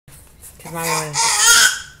Does Mommy want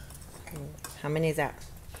to? How many is that?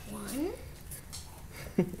 1,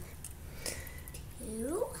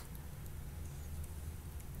 2,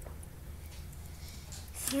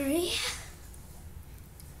 3,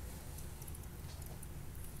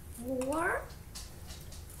 4,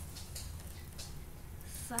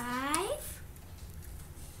 5,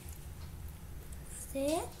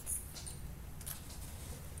 6,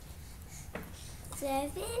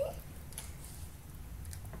 7,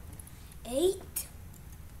 8,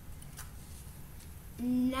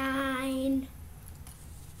 9,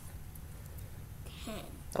 10.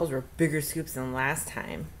 Those were bigger scoops than last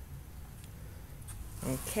time.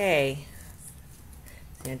 Okay.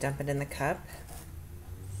 So you're gonna dump it in the cup.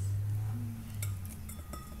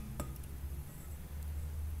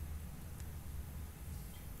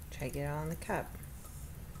 Try to get it all in the cup.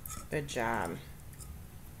 Good job.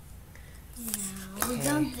 Now we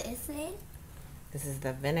dump this in. This is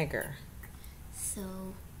the vinegar. So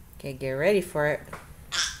Okay, get ready for it.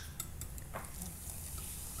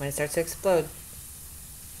 When it starts to explode.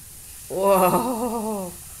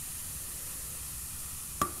 Whoa!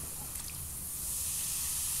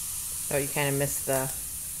 Oh, you kind of missed the...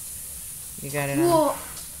 You got it whoa! on.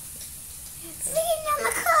 It's sticking on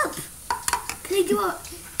the cup. Can I do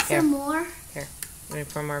Here. some more? Here, let me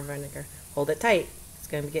pour more vinegar. Hold it tight. It's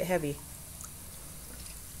going to get heavy.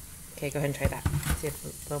 Okay, go ahead and try that. See if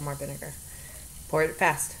a little more vinegar. Pour it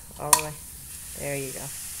fast, all the way. There you go.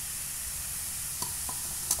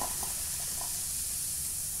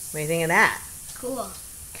 What do you think of that? Cool.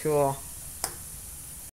 Cool.